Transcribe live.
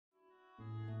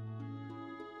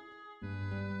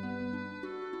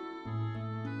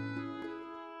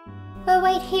We'll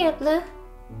wait here, Blue.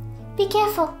 Be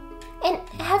careful, and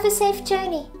have a safe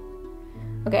journey.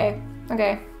 Okay,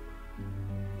 okay.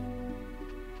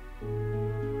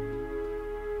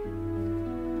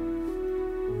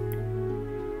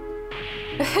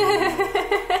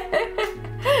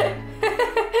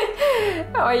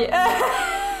 Oh yeah.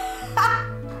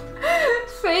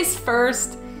 Face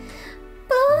first.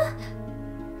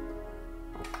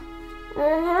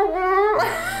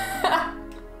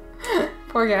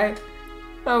 Poor guy.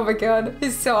 Oh my god,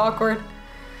 he's so awkward.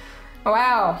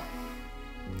 Wow.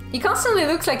 He constantly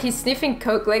looks like he's sniffing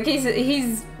coke, like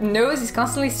his nose is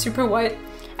constantly super white.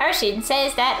 Arshin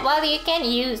says that while you can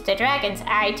use the dragon's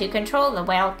eye to control the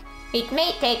whelk, it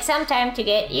may take some time to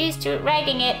get used to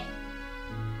riding it.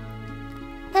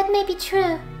 That may be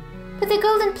true, but the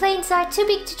Golden Plains are too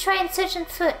big to try and search on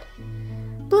foot.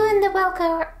 Blue and the whelk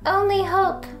are our only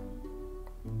hope.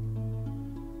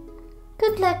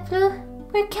 Good luck, Blue.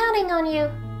 We're counting on you.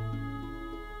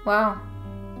 Wow.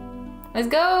 Let's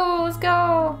go, let's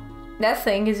go. That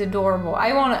thing is adorable.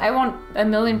 I want a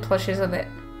million plushes of it.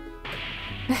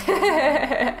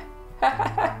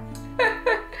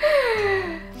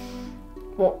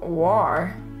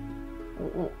 Why?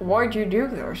 Why'd you do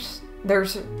this?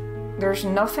 There's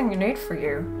nothing in it for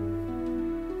you.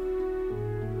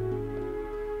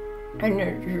 And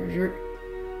you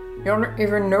don't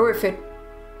even know if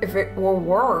it will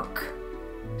work.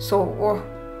 So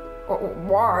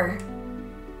why?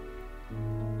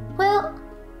 Well,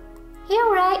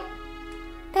 you're right.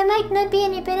 There might not be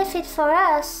any benefit for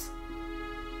us.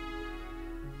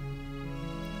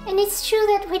 And it's true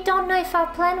that we don't know if our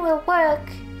plan will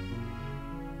work.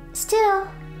 Still,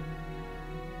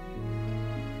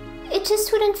 it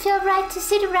just wouldn't feel right to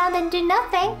sit around and do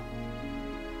nothing.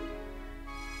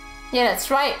 Yeah, that's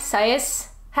right, Sias.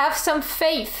 Have some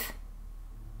faith.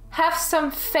 Have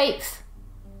some faith.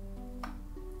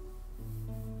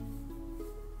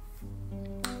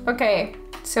 Okay,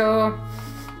 so,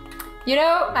 you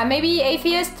know, I may be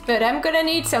atheist, but I'm gonna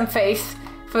need some faith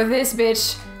for this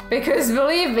bitch. Because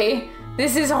believe me,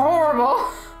 this is horrible.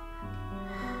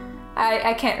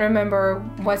 I can't remember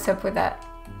what's up with that.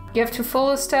 You have to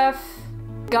follow stuff.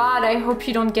 God, I hope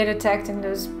you don't get attacked in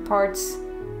those parts.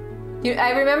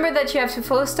 I remember that you have to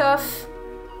follow stuff.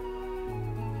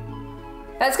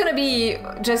 That's gonna be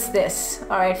just this,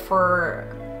 alright, for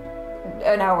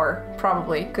an hour,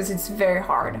 probably, because it's very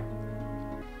hard.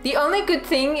 The only good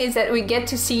thing is that we get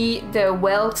to see the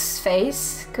whelk's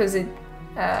face, because it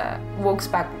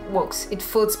it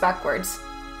floats backwards.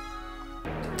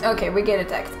 Okay, we get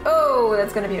attacked. Oh,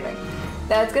 that's gonna be annoying.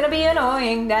 That's gonna be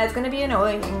annoying. That's gonna be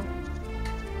annoying.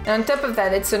 And on top of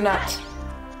that, it's a nut.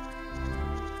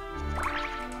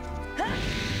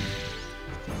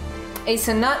 It's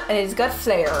a nut and it's got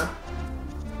flair.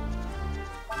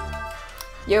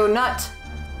 Yo, nut.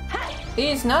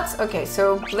 These nuts? Okay,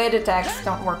 so blade attacks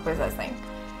don't work with that thing.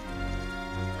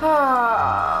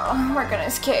 Ah, we're gonna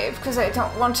escape because I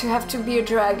don't want to have to be a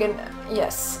dragon.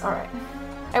 Yes, alright.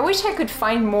 I wish I could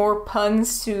find more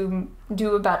puns to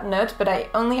do about nut, but I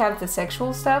only have the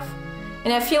sexual stuff.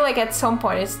 And I feel like at some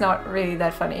point it's not really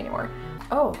that funny anymore.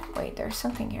 Oh, wait, there's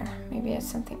something here. Maybe it's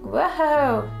something.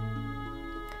 Whoa!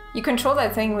 You control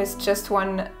that thing with just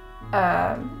one,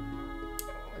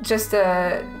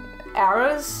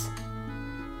 arrows?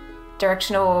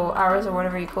 Directional arrows or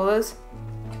whatever you call those.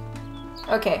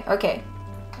 Okay, okay.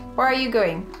 Where are you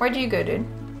going? Where do you go, dude?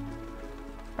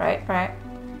 Right, right.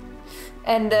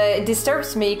 And it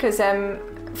disturbs me because I'm,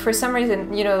 for some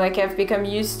reason, you know, like I've become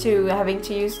used to having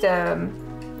to use the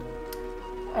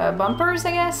bumpers,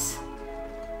 I guess.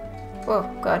 Oh,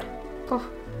 God. Oh.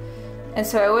 And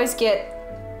so I always get,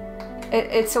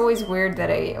 it's always weird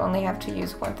that I only have to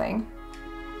use one thing.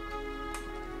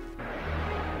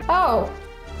 Oh,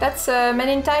 that's Men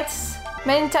in Tights.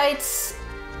 Men in Tights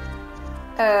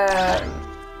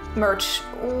merch.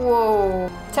 Whoa.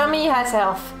 Tell me he has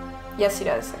health. Yes, he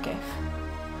does. Okay.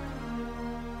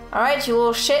 Alright, you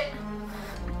little shit.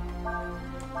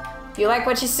 You like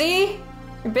what you see?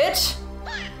 You bitch?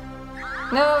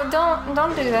 No,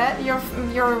 don't do that.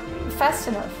 You're fast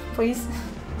enough, please.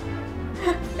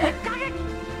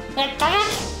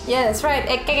 Yeah, that's right.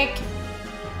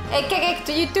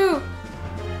 To you too.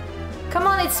 Come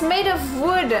on, it's made of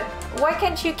wood. Why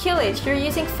can't you kill it? You're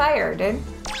using fire, dude.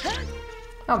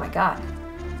 Oh my god.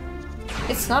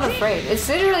 It's not afraid. It's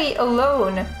literally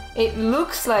alone. It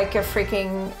looks like a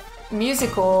freaking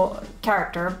musical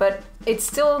character, but it's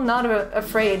still not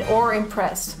afraid or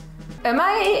impressed. Am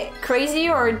I crazy,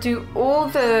 or do all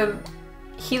the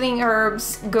healing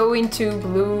herbs go into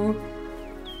blue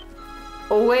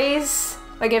always?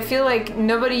 Like, I feel like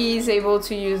nobody is able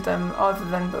to use them other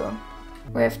than Boo.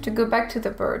 We have to go back to the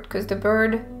bird, because the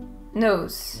bird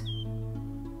knows.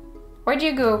 Where'd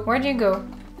you go? Where'd you go?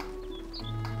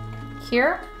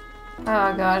 Here?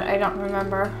 Oh god, I don't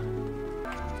remember.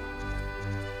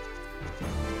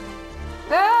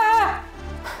 Ah!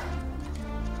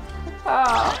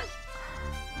 Oh.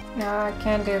 No, I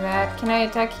can't do that. Can I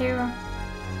attack you?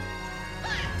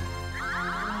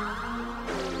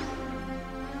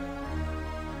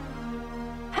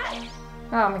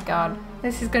 Oh my god.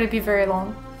 This is gonna be very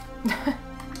long.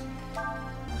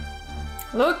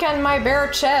 Look at my bare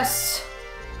chest!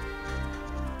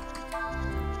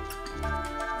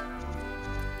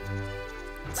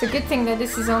 It's a good thing that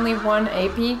this is only 1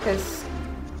 AP, because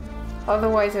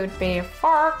otherwise it would be a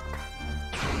fart.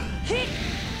 There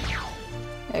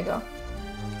you go.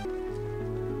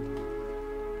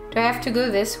 Do I have to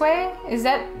go this way? Is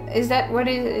that what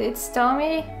it's telling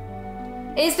me?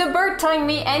 Is the bird telling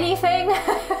me anything?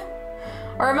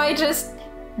 Or am I just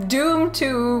doomed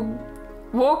to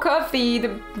walk up the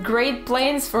Great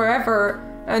Plains forever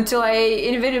until I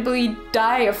inevitably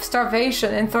die of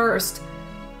starvation and thirst?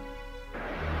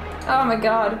 Oh my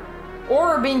god.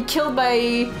 Or being killed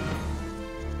by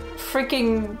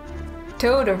freaking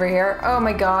Toad over here. Oh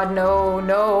my god, no,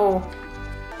 no.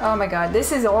 Oh my god,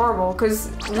 this is horrible, because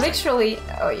literally,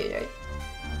 oh yeah,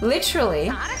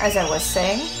 literally, as I was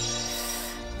saying,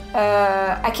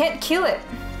 I can't kill it.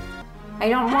 I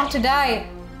don't want to die.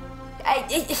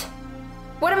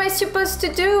 What am I supposed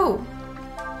to do?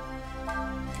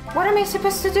 What am I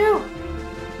supposed to do?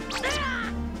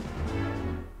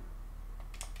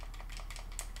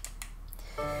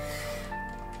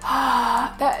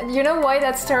 You know why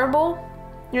that's terrible?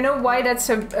 You know why that's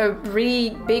a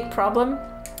really big problem?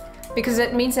 Because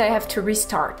that means I have to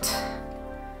restart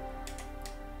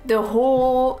the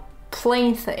whole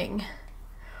plane thing.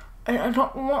 And I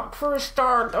don't want to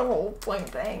restart the whole plane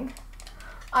thing.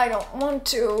 I don't want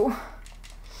to.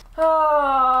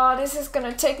 Oh, this is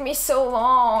gonna take me so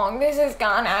long. This is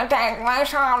gonna take me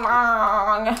so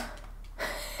long.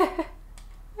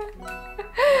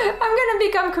 I'm gonna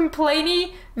become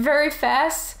complainy very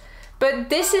fast, but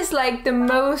this is like the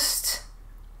most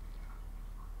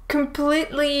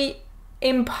completely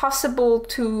impossible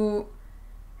to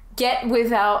get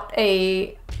without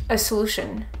a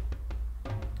solution.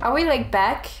 Are we like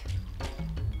back?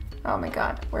 Oh my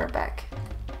god, we're back.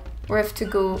 We have to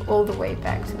go all the way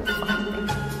back to the fucking thing.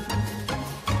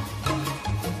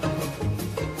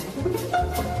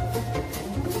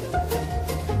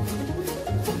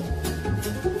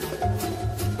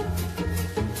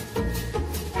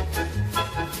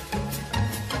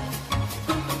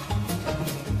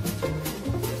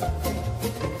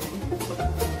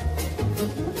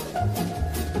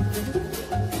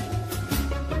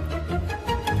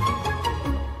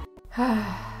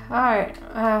 Alright,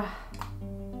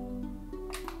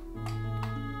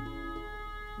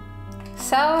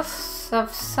 south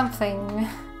of something.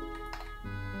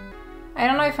 I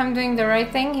don't know if I'm doing the right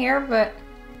thing here, but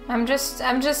I'm just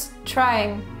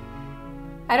trying.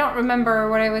 I don't remember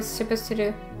what I was supposed to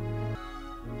do.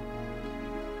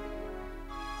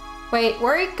 Wait,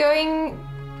 were we going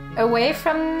away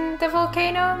from the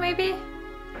volcano, maybe?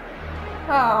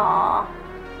 Aww.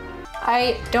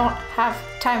 I don't have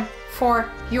time for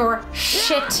your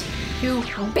shit, you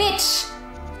bitch!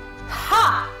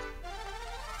 Ha!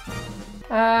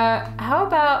 How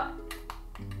about...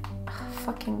 Oh,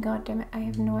 fucking goddamn it, I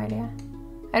have no idea.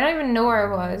 I don't even know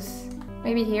where I was.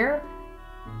 Maybe here?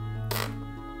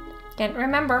 Can't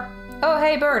remember. Oh,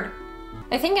 hey, bird.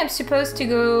 I think I'm supposed to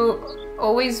go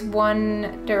always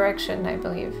one direction, I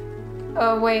believe.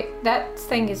 Oh, wait, that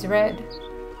thing is red.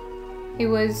 It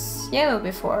was yellow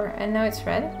before, and now it's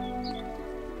red.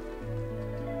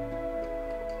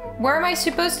 Where am I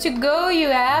supposed to go, you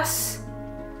ass?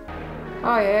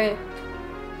 Oh yeah.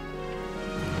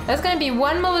 That's gonna be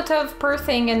one Molotov per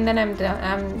thing, and then I'm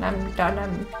done. I'm done.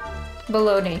 I'm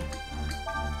baloney.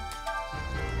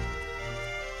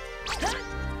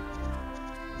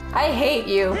 I hate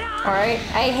you. All right,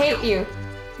 I hate you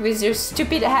with your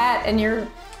stupid hat and your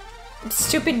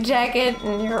stupid jacket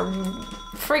and your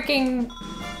freaking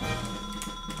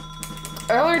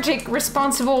allergic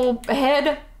responsible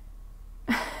head.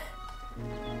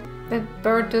 That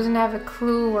bird doesn't have a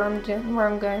clue where I'm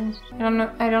going. I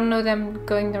don't know that I'm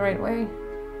going the right way.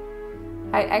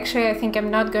 I think I'm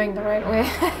not going the right way.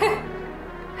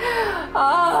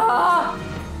 Ah!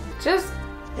 Just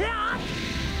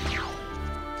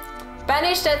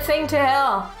banish that thing to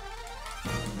hell.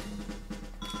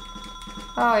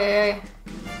 Oh yeah.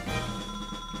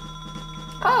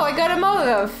 Oh, I got a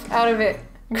Molotov out of it.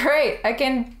 Great, I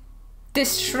can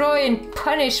destroy and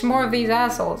punish more of these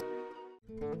assholes.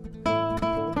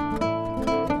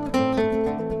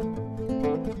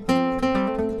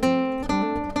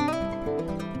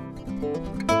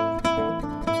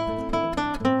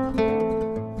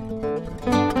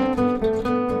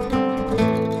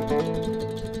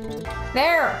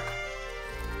 There!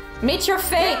 Meet your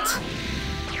fate!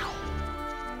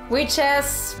 Witch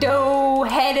ass,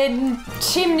 dough-headed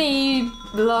chimney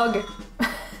log.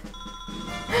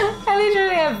 I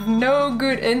literally have no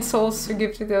good insults to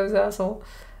give to those assholes.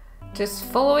 Just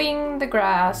following the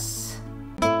grass.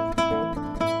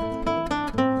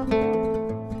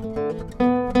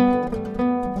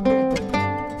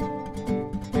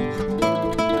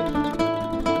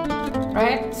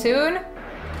 Right? Soon?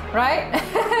 Right?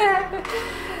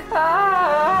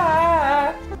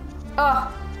 Ah.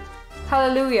 Oh,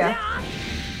 hallelujah.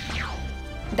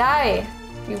 Die,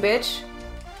 you bitch.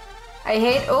 I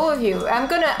hate all of you. I'm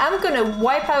gonna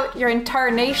wipe out your entire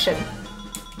nation.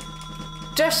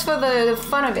 Just for the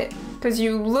fun of it. Because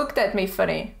you looked at me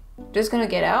funny. Just gonna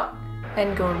get out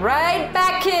and go right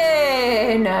back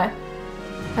in.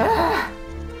 Ah.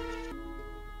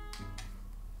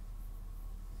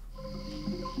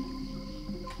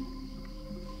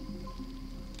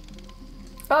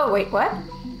 Oh, wait, what?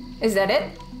 Is that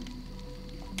it?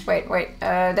 Wait,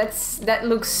 that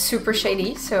looks super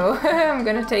shady, so I'm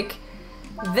gonna take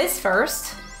this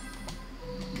first.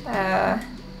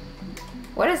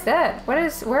 What is that?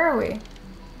 Where are we?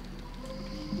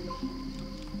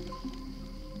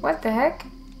 What the heck?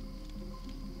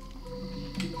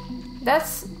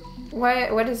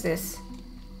 What is this?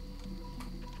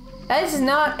 That is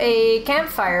not a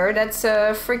campfire, that's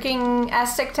a freaking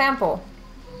Aztec temple.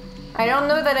 I don't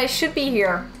know that I should be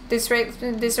here,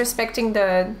 disrespecting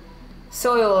the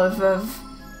soil of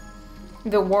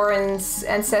the Warren's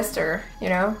ancestor, you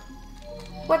know?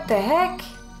 What the heck?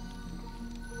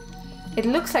 It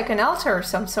looks like an altar of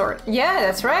some sort. Yeah,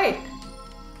 that's right.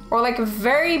 Or like a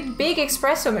very big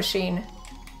espresso machine.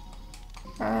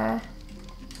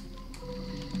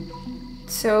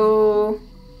 So...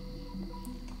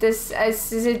 this,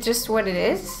 is it just what it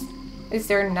is? Is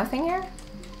there nothing here?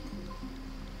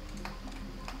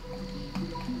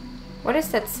 What is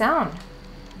that sound?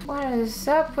 What is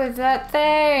up with that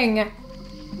thing?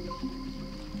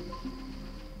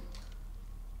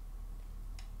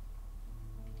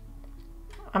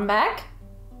 I'm back?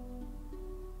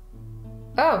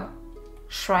 Oh.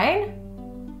 Shrine?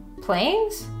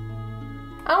 Plains?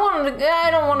 I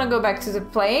don't want to go back to the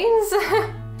plains.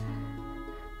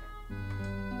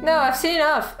 No, I've seen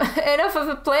enough. Enough of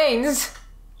the plains.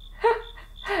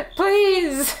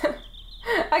 Please.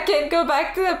 I can't go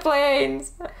back to the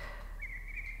plains.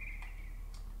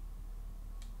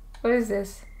 What is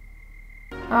this?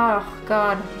 Oh,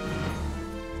 God.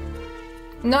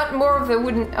 Not more of the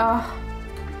wooden... Oh.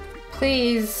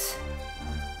 Please.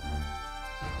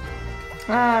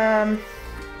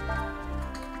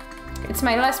 It's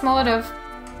my last Molotov.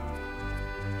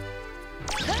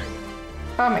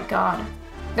 Oh my God.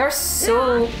 They're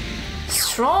so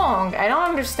strong. I don't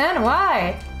understand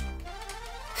why.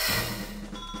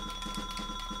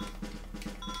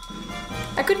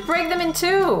 I could break them in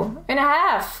two and a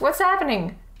half. What's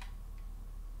happening?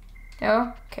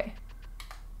 Oh, okay.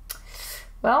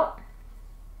 Well,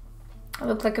 I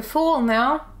look like a fool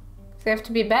now. So I have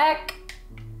to be back.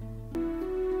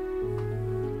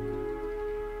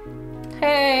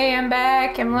 Hey, I'm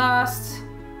back. I'm lost.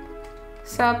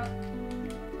 Sup?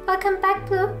 Welcome back,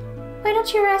 Blue. Why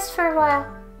don't you rest for a while?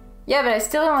 Yeah, but I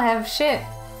still don't have shit.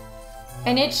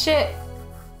 I need shit.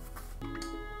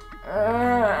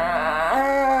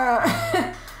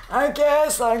 I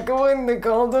guess I'll go in the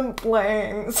Golden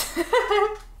Plains.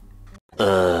 You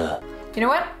know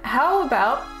what? How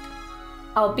about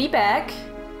I'll be back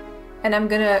and I'm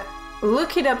gonna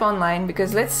look it up online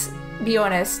because let's be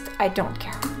honest, I don't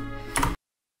care.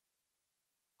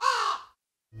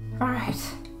 Alright.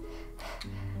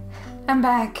 I'm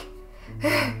back.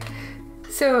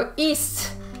 So,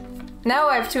 east. Now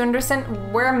I have to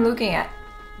understand where I'm looking at.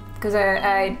 Because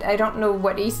I don't know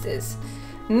what east is.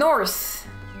 North.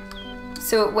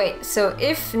 So, wait. So,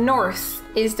 if north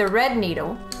is the red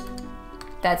needle,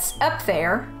 that's up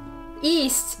there.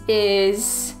 East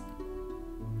is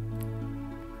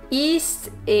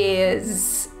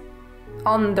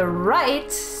on the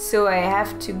right. So, I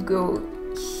have to go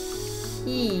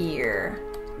here.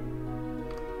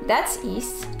 That's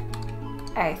east,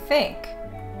 I think.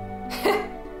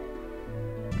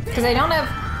 Because I don't have...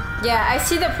 Yeah, I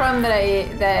see the problem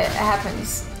that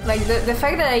happens. Like, the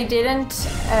fact that I didn't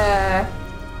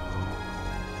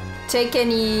take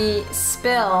any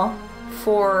spell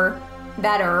for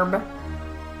that herb,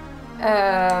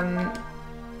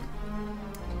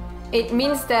 it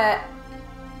means that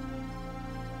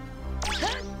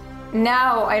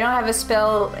now I don't have a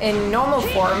spell in normal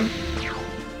form.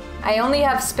 I only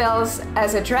have spells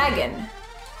as a dragon.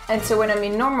 And so when I'm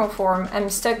in normal form, I'm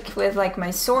stuck with like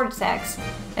my sword attacks.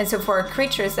 And so for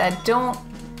creatures that don't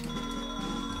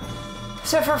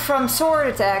suffer from sword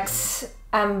attacks,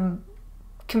 I'm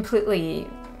completely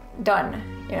done,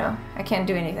 you know? I can't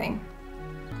do anything.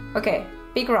 Okay,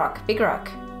 big rock, big rock.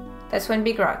 That's one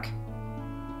big rock.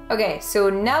 Okay, so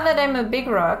now that I'm a big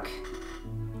rock,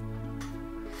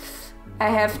 I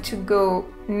have to go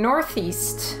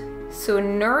northeast. So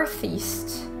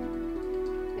northeast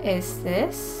is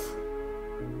this.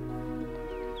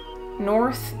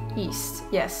 Northeast,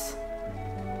 yes.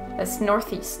 That's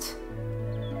northeast.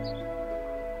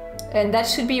 And that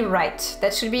should be right.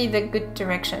 That should be the good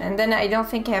direction. And then I don't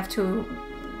think I have to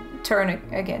turn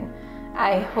again.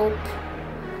 I hope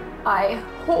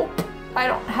I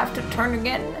don't have to turn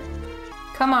again.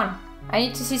 Come on, I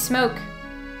need to see smoke.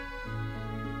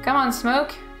 Come on,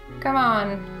 smoke. Come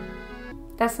on.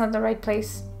 That's not the right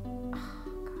place. Oh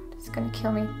God, it's gonna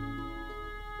kill me.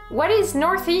 What is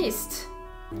northeast?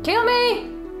 Kill me!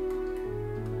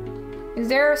 Is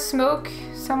there smoke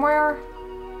somewhere?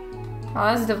 Oh,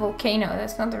 that's the volcano.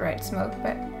 That's not the right smoke,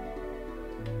 but...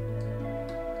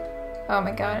 Oh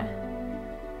my God.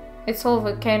 It's all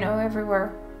volcano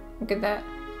everywhere. Look at that.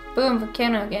 Boom,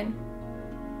 volcano again.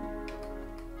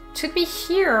 It should be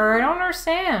here. I don't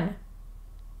understand.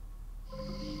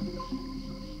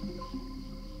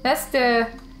 That's the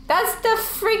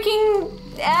freaking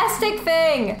Aztec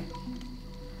thing.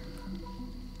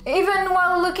 Even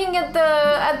while looking at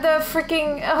the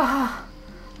freaking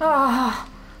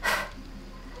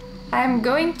I'm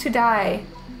going to die.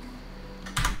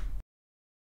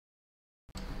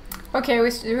 Okay,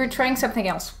 we're trying something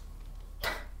else.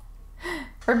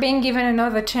 We're being given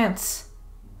another chance.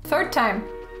 Third time.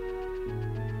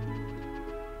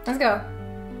 Let's go.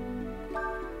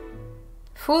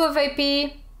 Full of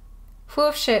AP. Full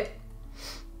of shit.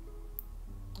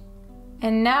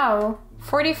 And now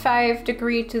 45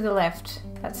 degrees to the left.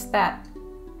 That's that.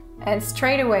 And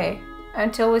straight away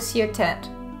until we see a tent.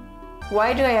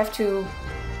 Why do I have to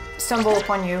stumble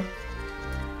upon you?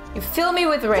 You fill me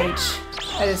with rage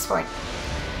at this point.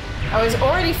 I was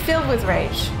already filled with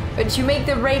rage, but you make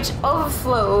the rage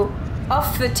overflow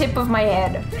off the tip of my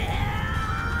head.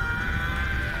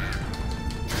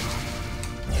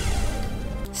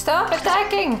 Stop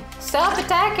attacking! Stop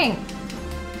attacking!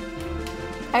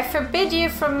 I forbid you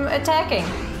from attacking.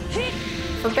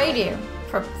 Forbade you.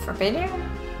 Forbid you?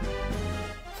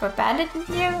 Forbade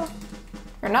you?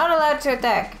 You're not allowed to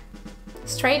attack.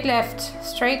 Straight left.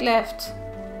 Straight left.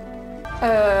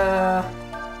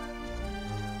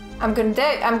 I'm gonna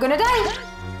die. I'm gonna die!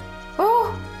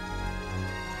 Oh!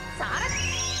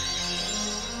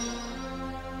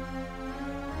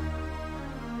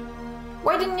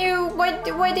 Why didn't you...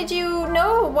 Why did you...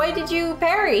 No! Why did you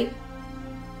parry?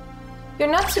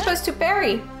 You're not supposed to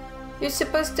parry. You're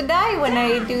supposed to die when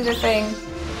I do the thing.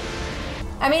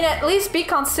 I mean, at least be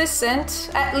consistent.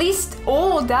 At least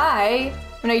all die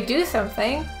when I do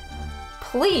something.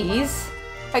 Please.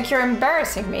 Like, you're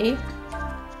embarrassing me.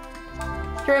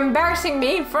 You're embarrassing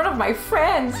me in front of my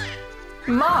friends.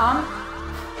 Mom.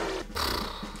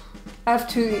 I have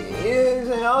to use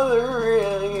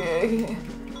another...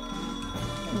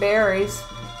 Berries.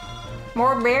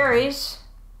 More berries.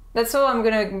 That's all I'm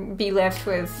gonna be left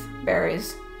with.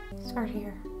 Berries. Start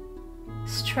here.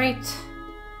 Straight.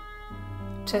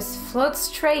 Just float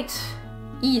straight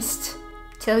east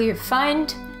till you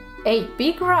find a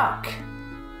big rock.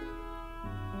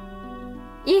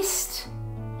 East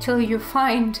till you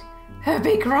find a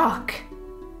big rock.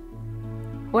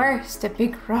 Where's the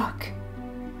big rock?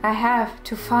 I have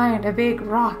to find a big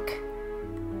rock.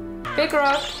 Big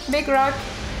rock, big rock.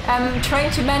 I'm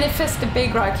trying to manifest the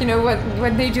big rock. You know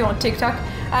what they do on TikTok?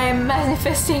 I am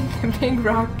manifesting the big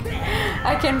rock.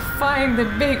 I can find the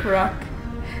big rock.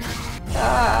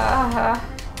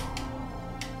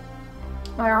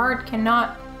 My heart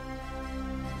cannot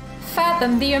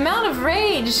fathom the amount of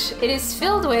rage it is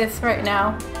filled with right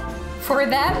now. For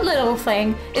that little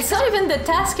thing. It's not even the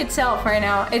task itself right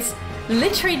now. It's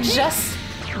literally just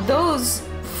those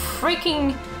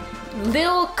freaking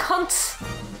little cunts.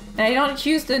 And I don't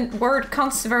use the word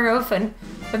cunts very often,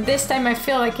 but this time I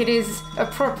feel like it is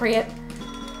appropriate.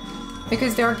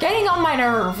 Because they're getting on my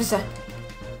nerves.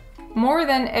 More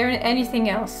than anything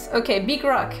else. Okay, big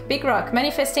rock,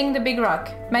 manifesting the big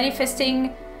rock.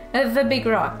 Manifesting the big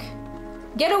rock.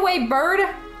 Get away, bird!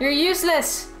 You're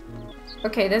useless!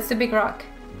 Okay, that's the big rock.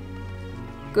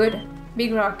 Good.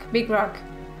 Big rock, big rock.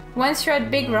 Once you're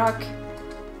at big rock,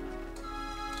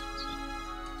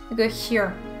 you go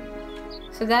here.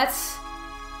 So that's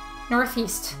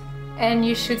northeast. And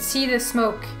you should see the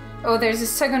smoke. Oh, there's a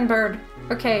second bird.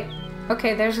 Okay.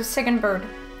 Okay, there's a second bird.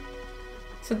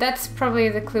 So that's probably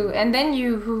the clue. And then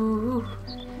you...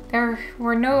 There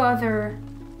were no other...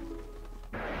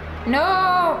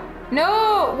 No!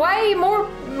 No! Why more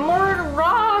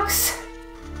rocks?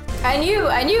 I knew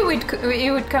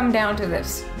it would come down to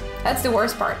this. That's the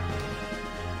worst part.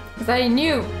 Because I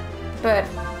knew, but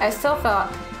I still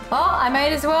thought, well, I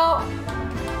might as well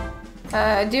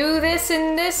do this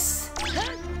in this...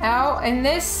 Ow, in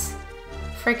this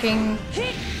freaking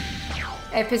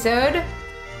episode.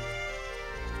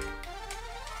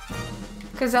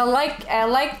 Because I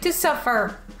like to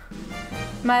suffer.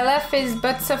 My life is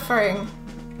but suffering.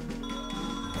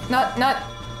 Not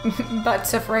but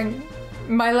suffering.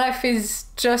 My life is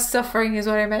just suffering is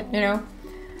what I meant, you know.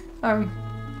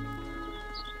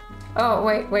 Oh,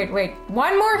 wait.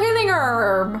 One more healing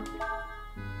herb!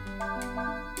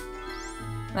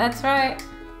 That's right.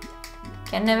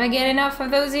 Can never get enough of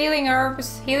those healing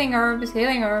herbs. Healing herbs.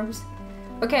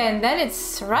 Okay, and then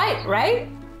it's right?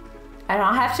 I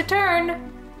don't have to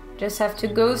turn. Just have to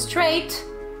go straight.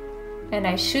 And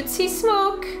I should see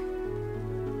smoke.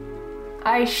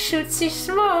 I should see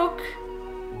smoke.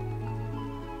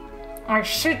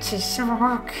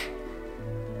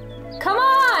 Come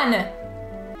on!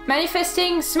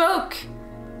 Manifesting smoke.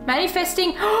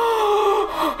 Manifesting.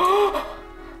 Oh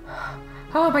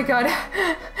my god.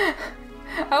 I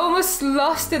almost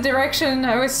lost the direction.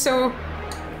 I was so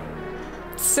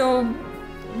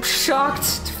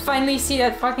shocked to finally see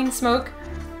that fucking smoke.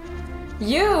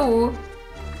 You!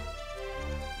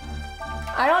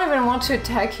 I don't even want to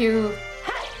attack you.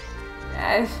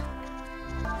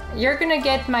 You're gonna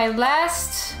get my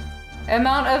last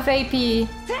amount of AP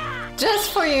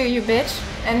just for you, you bitch.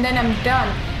 And then I'm done.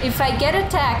 If I get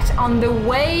attacked on the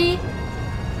way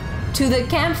to the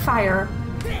campfire,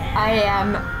 I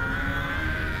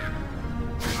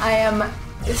am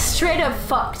straight up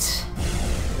fucked.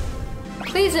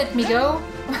 Please let me go.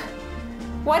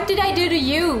 What did I do to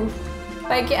you?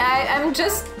 Like, I'm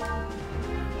just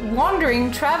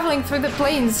wandering, traveling through the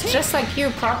plains, just like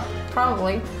you,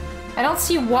 probably. I don't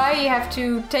see why you have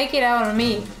to take it out on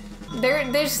me.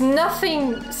 There's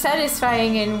nothing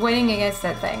satisfying in winning against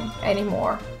that thing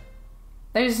anymore.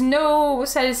 There's no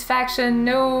satisfaction,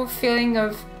 no feeling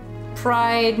of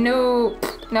pride,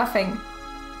 nothing.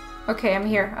 Okay, I'm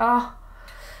here. Oh,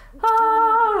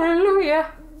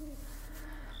 hallelujah.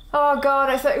 Oh god,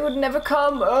 I thought you would never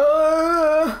come.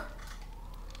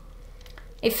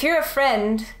 If you're a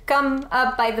friend, come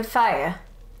up by the fire.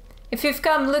 If you've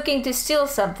come looking to steal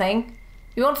something,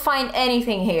 you won't find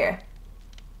anything here.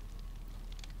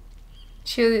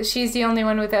 She's the only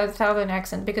one without a southern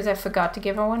accent because I forgot to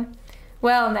give her one.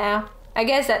 Well now, I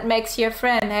guess that makes you a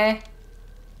friend, eh?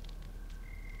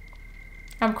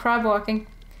 I'm crab walking.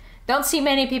 Don't see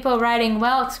many people riding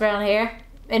whelks around here.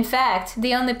 In fact,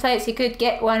 the only place you could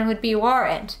get one would be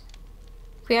Warrant.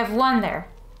 We have one there.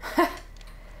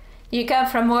 You come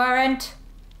from Warrant?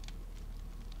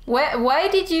 Why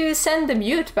did you send the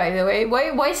mute, by the way?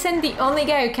 Why send the only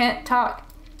guy who can't talk?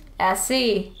 I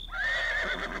see.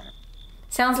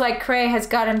 Sounds like Cray has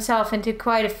got himself into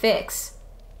quite a fix.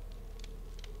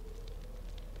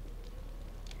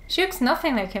 She looks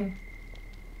nothing like him.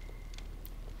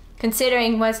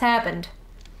 Considering what's happened,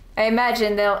 I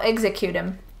imagine they'll execute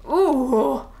him.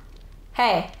 Ooh!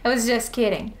 Hey, I was just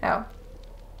kidding. Oh.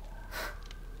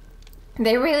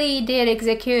 They really did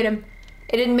execute him.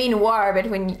 It didn't mean war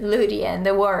between Ludia and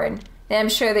the Warren. And I'm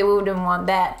sure they wouldn't want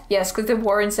that. Yes, because the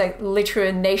Warren's like literally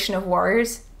a nation of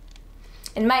warriors.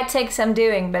 It might take some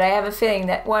doing, but I have a feeling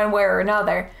that one way or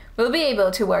another, we'll be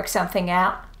able to work something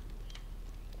out.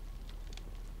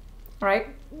 Right?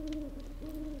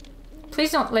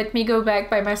 Please don't let me go back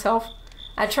by myself.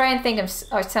 I'll try and think of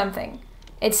something.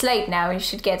 It's late now, you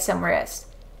should get some rest.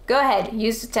 Go ahead,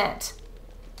 use the tent.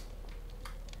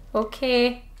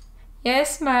 Okay.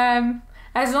 Yes, ma'am.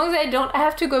 As long as I don't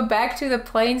have to go back to the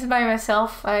plains by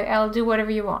myself, I'll do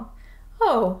whatever you want.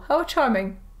 Oh, how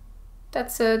charming.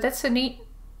 That's a neat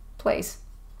place.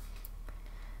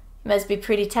 You must be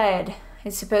pretty tired. I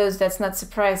suppose that's not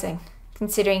surprising,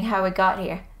 considering how we got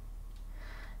here.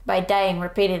 By dying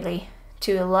repeatedly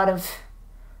to a lot of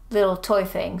little toy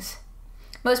things.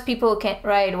 Most people can't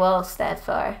ride whelks that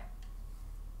far.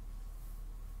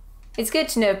 It's good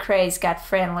to know Cray's got a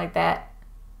friend like that.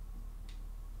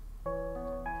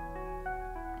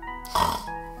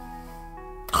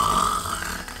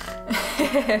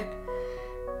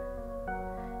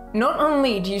 Not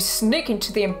only do you sneak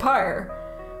into the Empire,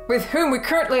 with whom we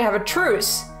currently have a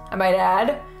truce, I might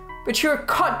add, but you are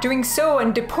caught doing so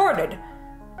and deported.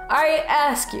 I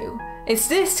ask you, is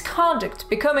this conduct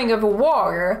becoming of a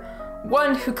warrior,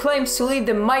 one who claims to lead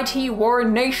the mighty war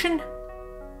nation?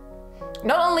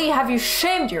 Not only have you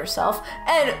shamed yourself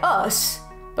and us,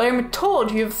 but I'm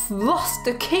told you've lost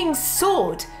the king's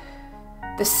sword,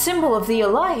 the symbol of the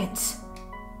alliance.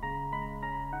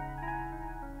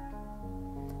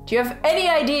 Do you have any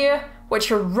idea what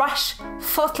your rash,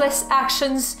 thoughtless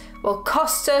actions will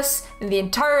cost us and the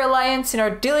entire alliance in our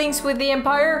dealings with the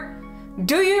Empire?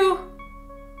 Do you?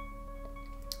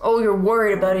 All you're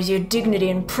worried about is your dignity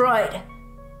and pride.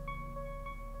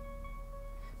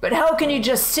 But how can you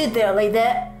just sit there like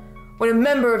that when a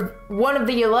member of one of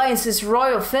the Alliance's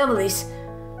royal families,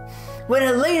 when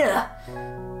Elena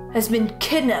has been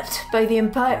kidnapped by the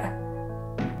Empire?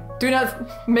 Do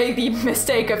not make the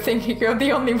mistake of thinking you're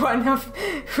the only one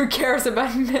who cares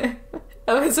about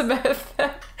Elizabeth.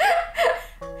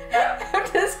 I'm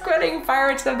just quoting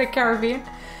Pirates of the Caribbean.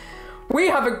 We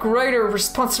have a greater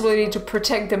responsibility to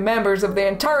protect the members of the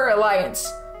entire Alliance.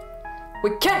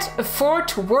 We can't afford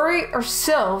to worry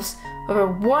ourselves over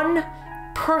one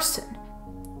person,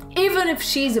 even if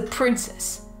she's a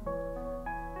princess.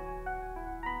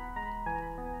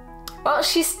 Well,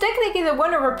 she's technically the one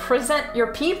to represent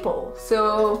your people,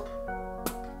 so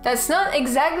that's not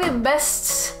exactly the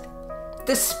best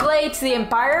display to the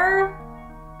Empire.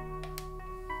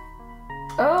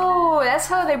 Oh, that's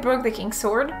how they broke the King's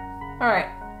Sword. Alright.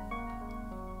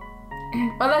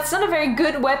 Well, that's not a very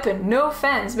good weapon, no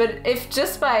offense, but if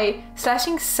just by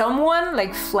slashing someone,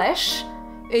 like flesh,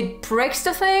 it breaks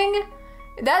the thing,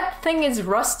 that thing is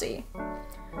rusty.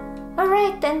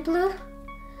 Alright then, Blue.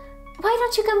 Why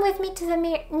don't you come with me to the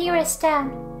nearest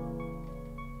town?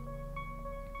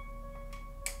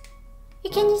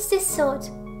 You can use this sword.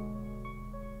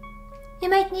 You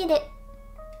might need it.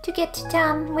 To get to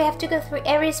town, we have to go through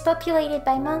areas populated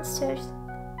by monsters.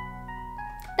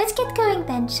 Let's get going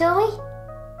then, shall we?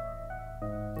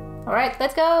 Alright,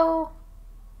 let's go!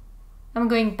 I'm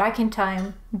going back in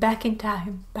time, back in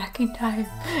time, back in time.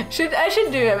 I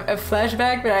should do a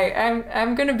flashback, but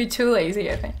I'm gonna be too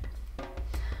lazy, I think.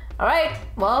 Alright,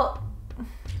 well,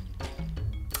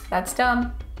 that's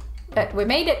done. But we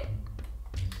made it.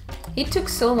 It took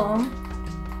so long.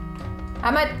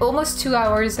 I'm at almost 2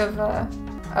 hours of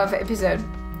episode.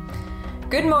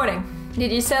 Good morning.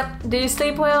 Did you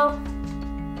sleep well?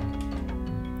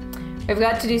 We've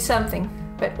got to do something.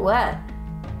 But what?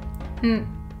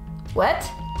 What?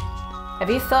 Have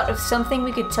you thought of something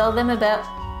we could tell them about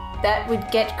that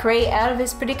would get Cray out of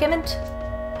his predicament?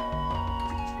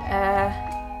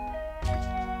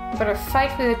 About a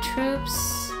fight with the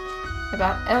troops?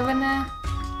 About Elena?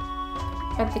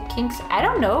 About the King's... I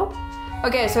don't know.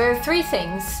 Okay, so there are 3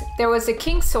 things. There was the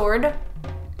King's Sword,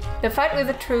 the fight with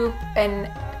the troop,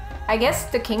 and I guess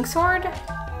the King's Sword?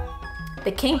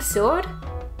 The King's Sword?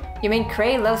 You mean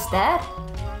Cray loves that?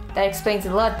 That explains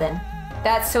a lot then.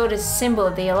 That sword is a symbol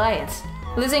of the Alliance.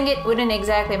 Losing it wouldn't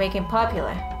exactly make him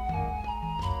popular.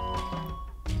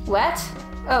 What?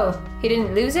 Oh, he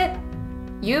didn't lose it?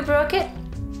 You broke it?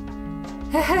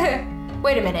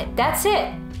 Wait a minute, that's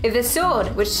it! If the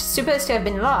sword, which is supposed to have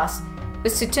been lost,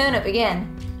 was to turn up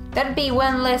again, that'd be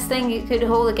one less thing you could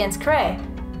hold against Cray.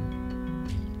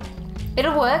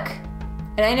 It'll work,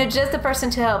 and I know just the person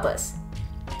to help us.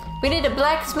 We need a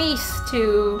blacksmith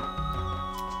to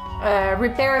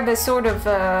repair the sword of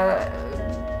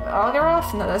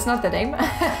Algaroth? No, that's not the name.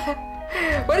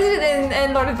 What is it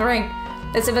in Lord of the Ring?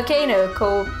 There's a volcano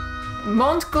called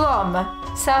Mont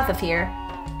Glom, south of here.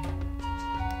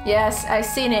 Yes, I've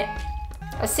seen it.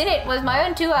 I've seen it with my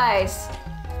own 2 eyes.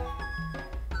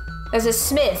 There's a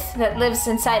smith that lives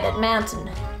inside that mountain.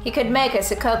 He could make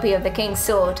us a copy of the King's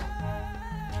Sword.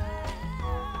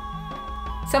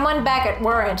 Someone back at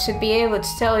Warren should be able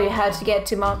to tell you how to get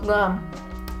to Mont Glom.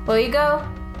 Will you go?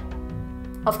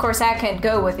 Of course I can't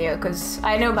go with you, because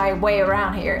I know my way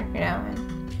around here, you know.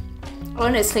 And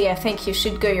honestly, I think you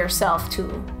should go yourself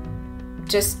too.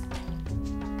 Just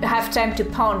have time to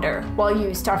ponder while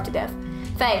you starve to death.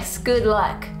 Thanks, good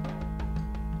luck.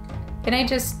 Can I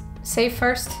just save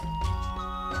first?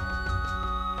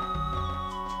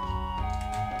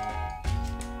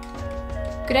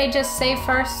 Could I just save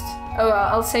first? Oh,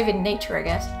 I'll save in nature, I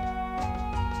guess.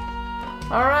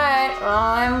 Alright, well,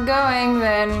 I'm going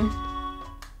then.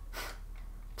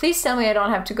 Please tell me I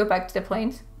don't have to go back to the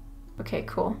plains. Okay,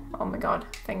 cool. Oh my god,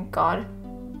 thank god.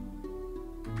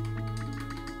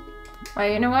 Well,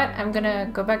 you know what? I'm gonna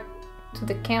go back to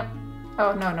the camp.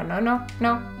 Oh, no.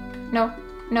 No.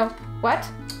 No. What?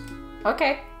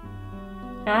 Okay.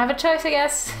 I don't have a choice, I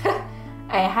guess.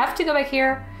 I have to go back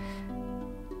here.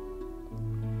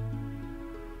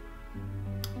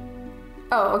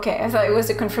 Oh, okay. I thought it was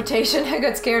a confrontation. I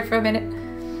got scared for a minute.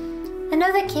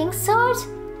 Another king's sword?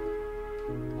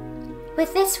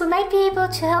 With this, we might be able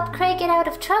to help Cray get out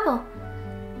of trouble.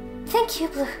 Thank you,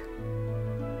 Blue.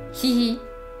 Hee.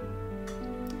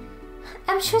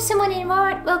 I'm sure someone in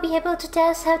Warrant will be able to tell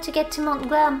us how to get to Mont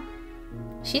Glum.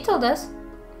 She told us.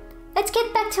 Let's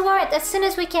get back to Warrant as soon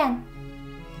as we can.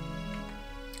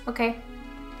 Okay.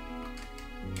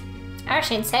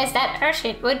 Urshin says that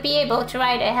Urshin would be able to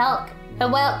ride a Helk.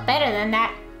 Well, better than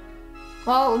that.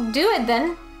 Well, do it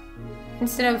then.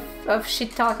 Instead of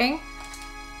shit talking.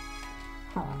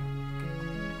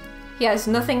 He has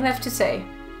nothing left to say.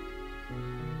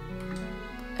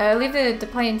 Leave the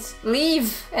planes.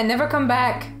 Leave and never come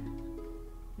back.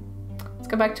 Let's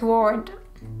go back to Ward.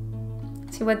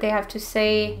 See what they have to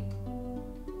say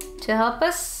to help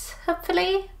us,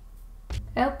 hopefully.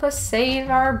 Help us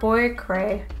save our boy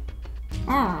Cray.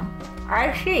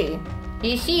 I see.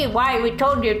 You see why we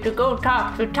told you to go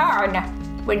talk to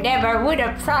Tarn. We never would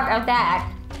have thought of that.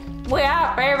 We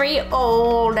are very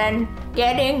old and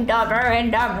getting dumber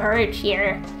and dumber each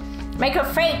year. Make a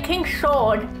fake king's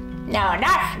sword. No,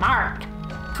 that's smart.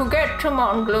 To get to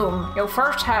Mont Gloom, you'll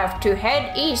first have to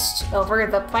head east over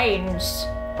the plains.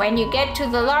 When you get to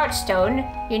the large stone,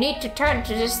 you need to turn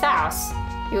to the south.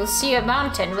 You'll see a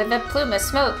mountain with a plume of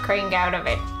smoke coming out of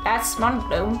it. That's Mont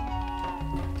Gloom.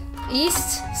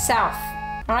 East, south.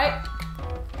 Alright.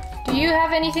 Do you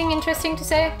have anything interesting to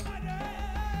say?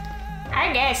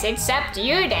 I guess it's up to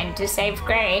you then to save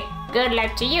Cray. Good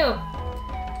luck to you.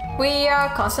 We are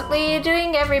constantly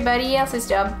doing everybody else's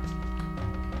job.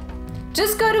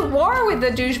 Just go to war with the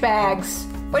douchebags.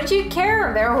 What do you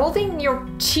care? They're holding your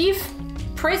chief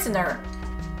prisoner.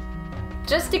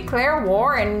 Just declare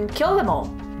war and kill them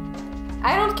all.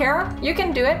 I don't care. You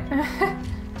can do it.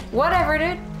 Whatever,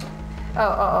 dude.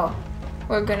 Oh.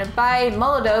 We're gonna buy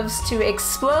Molotovs to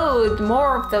explode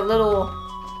more of the little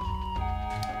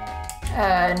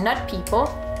nut people.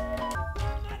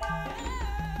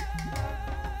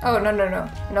 Oh,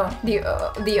 no.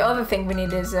 The other thing we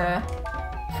need is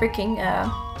freaking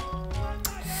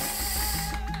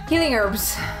healing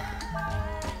herbs.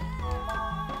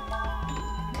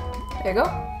 There you go.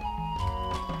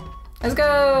 Let's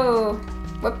go.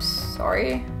 Whoops,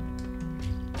 sorry.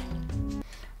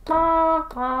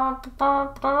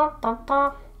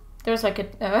 There's like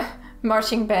a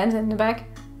marching band in the back.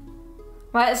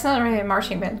 Well, it's not really a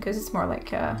marching band because it's more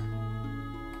like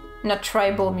not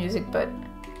tribal music, but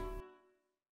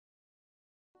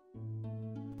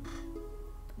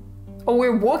oh,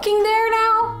 we're walking there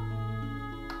now?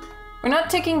 We're not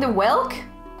taking the Welk?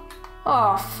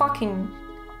 Oh, fucking...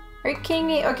 Are you kidding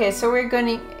me? Okay, so we're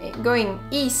going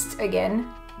east again.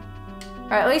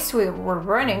 Or at least we're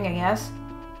running, I guess.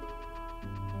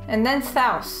 And then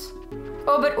south.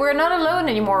 Oh, but we're not alone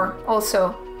anymore,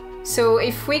 also. So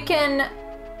if we can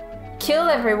kill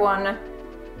everyone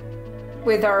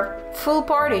with our full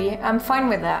party, I'm fine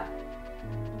with that.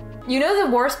 You know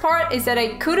the worst part is that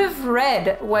I could have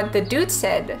read what the dude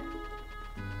said.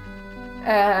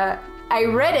 I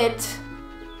read it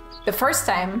the first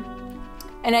time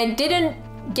and I didn't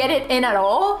get it in at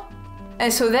all.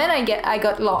 And so then I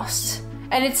got lost.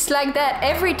 And it's like that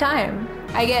every time.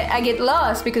 I get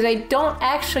lost because I don't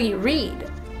actually read.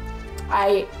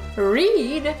 I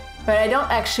read, but I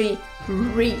don't actually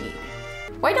read.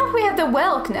 Why don't we have the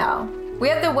Welk now? We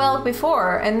had the Welk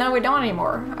before, and now we don't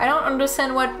anymore. I don't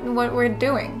understand what we're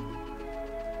doing.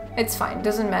 It's fine,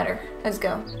 doesn't matter. Let's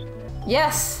go.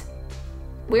 Yes!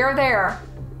 We are there.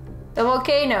 The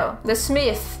volcano, the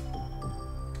smith.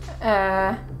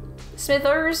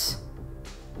 Smithers.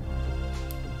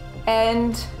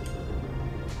 And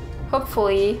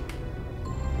hopefully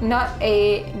not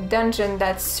a dungeon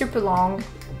that's super long.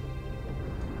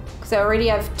 Because I already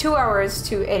have 2 hours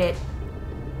to edit.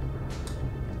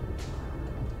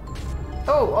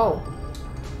 Oh.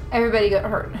 Everybody got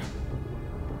hurt.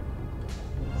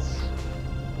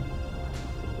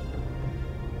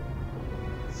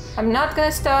 I'm not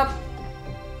gonna stop.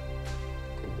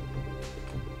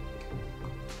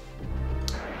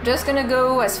 Just gonna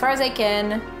go as far as I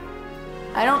can.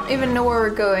 I don't even know where we're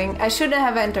going. I shouldn't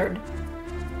have entered.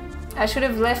 I should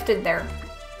have left it there.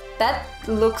 That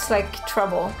looks like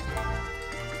trouble.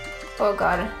 Oh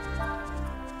god.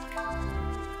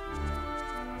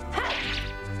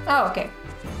 Oh, okay.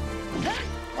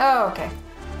 Oh, okay.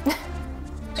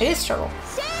 It is trouble.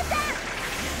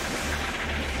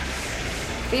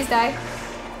 Please die.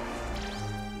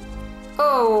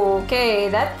 Okay,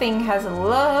 that thing has a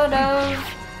lot of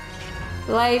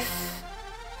life.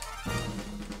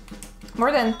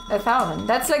 More than 1,000.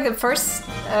 That's like the first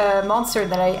monster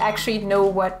that I actually know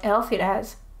what health it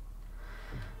has.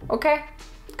 Okay,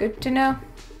 good to know.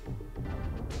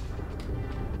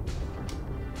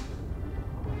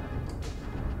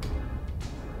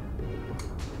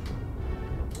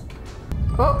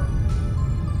 Oh,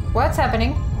 what's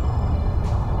happening?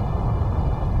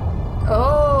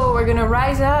 Oh, we're gonna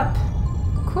rise up.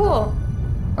 Cool.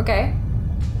 Okay.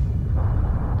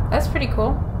 That's pretty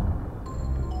cool.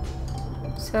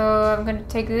 So I'm gonna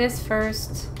take this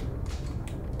first.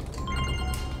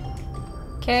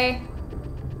 Okay.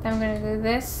 Then I'm gonna do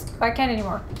this. Oh, I can't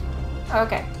anymore.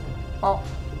 Okay. Well,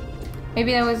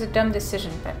 maybe that was a dumb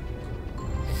decision, but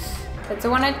that's the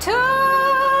one I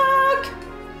took!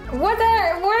 What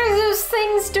are those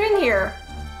things doing here?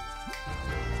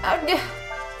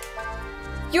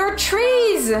 Your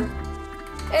trees!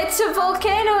 It's a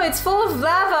volcano, it's full of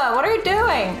lava. What are you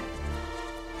doing?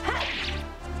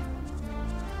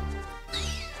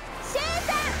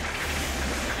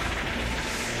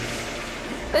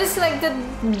 This is like the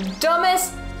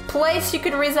dumbest place you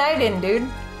could reside in, dude.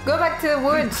 Go back to the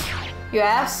woods, you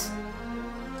ass.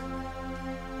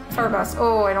 Farboss.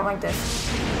 Oh, I don't like this.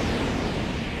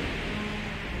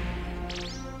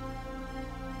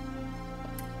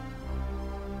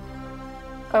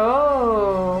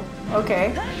 Oh,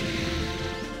 okay.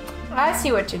 I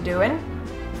see what you're doing.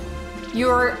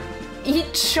 He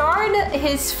charred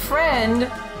his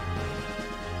friend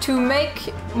to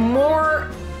make more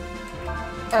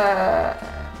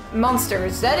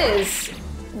monsters. That is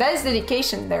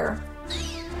dedication there.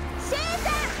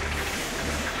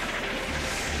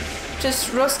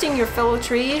 Just roasting your fellow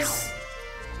trees,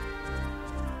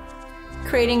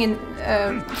 creating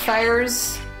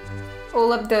fires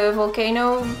all up the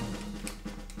volcano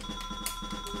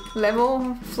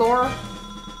level floor.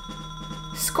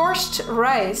 Scorched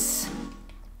rice.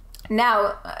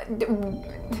 Now,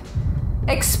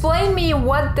 explain me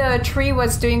what the tree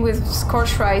was doing with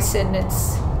scorched rice in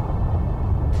its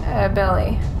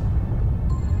belly.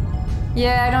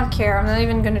 Yeah, I don't care. I'm not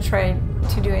even gonna try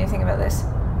to do anything about this.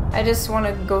 I just want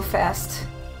to go fast.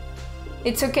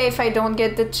 It's okay if I don't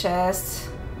get the chest.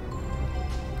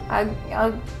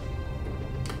 I'll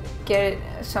get it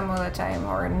some other time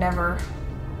or never.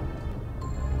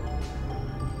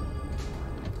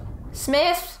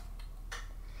 Smith?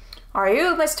 Are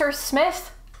you Mr.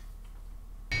 Smith?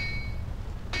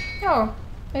 Oh,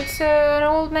 it's an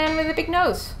old man with a big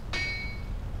nose.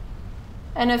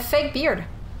 And a fake beard.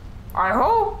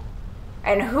 I-ho!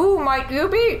 And who might you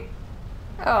be?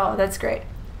 Oh, that's great.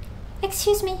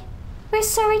 Excuse me. We're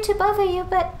sorry to bother you,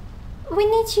 but we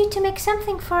need you to make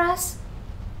something for us.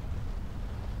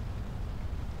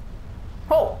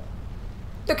 Oh,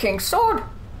 the King's Sword.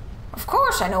 Of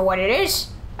course I know what it is.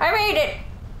 I made it.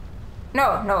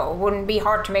 No, it wouldn't be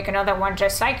hard to make another one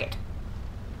just like it.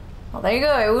 Well, there you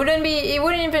go. It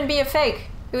wouldn't even be a fake.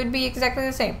 It would be exactly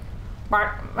the same.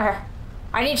 But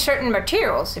I need certain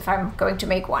materials if I'm going to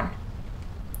make one.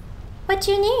 What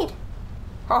do you need?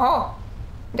 Oh,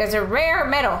 there's a rare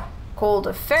metal called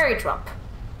a fairy drop.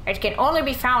 It can only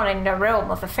be found in the realm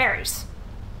of the fairies.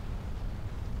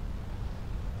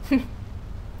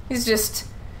 He's just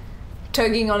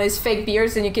tugging on his fake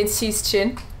beards and you can see his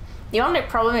chin. The only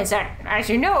problem is that, as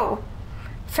you know,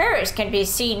 fairies can be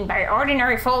seen by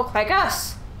ordinary folk like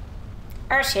us.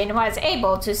 Urshin was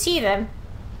able to see them.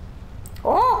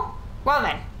 Oh, well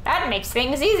then, that makes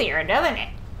things easier, doesn't it?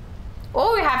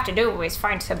 All we have to do is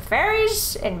find some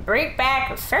fairies and bring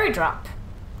back a fairy drop.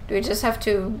 Do we just have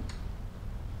to...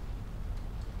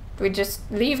 Do we just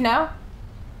leave now?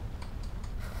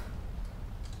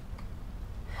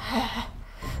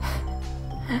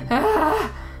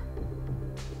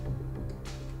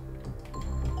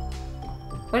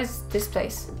 What is this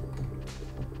place?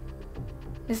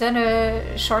 Is that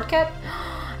a shortcut?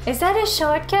 Is that a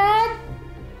shortcut?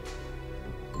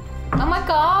 Oh my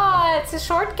god, it's a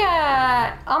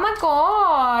shortcut! Oh my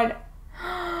god!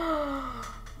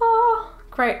 Oh,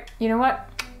 great. You know what?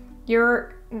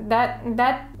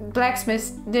 That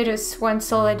blacksmith did us one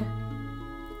solid.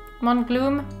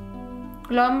 Gloom,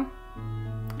 Glodum,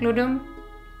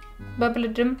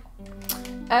 Bubbledum.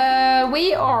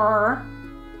 We are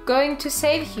going to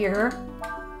save here,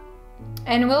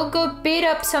 and we'll go beat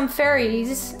up some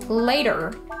fairies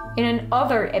later in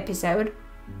another episode.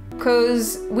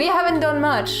 Cause we haven't done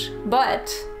much, but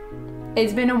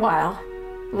it's been a while.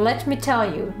 Let me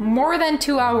tell you, more than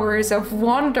 2 hours of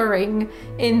wandering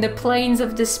in the plains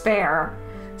of despair.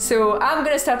 So I'm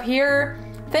gonna stop here.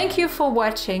 Thank you for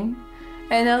watching.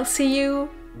 And I'll see you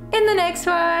in the next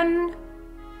one.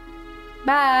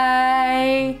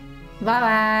 Bye. Bye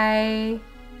bye.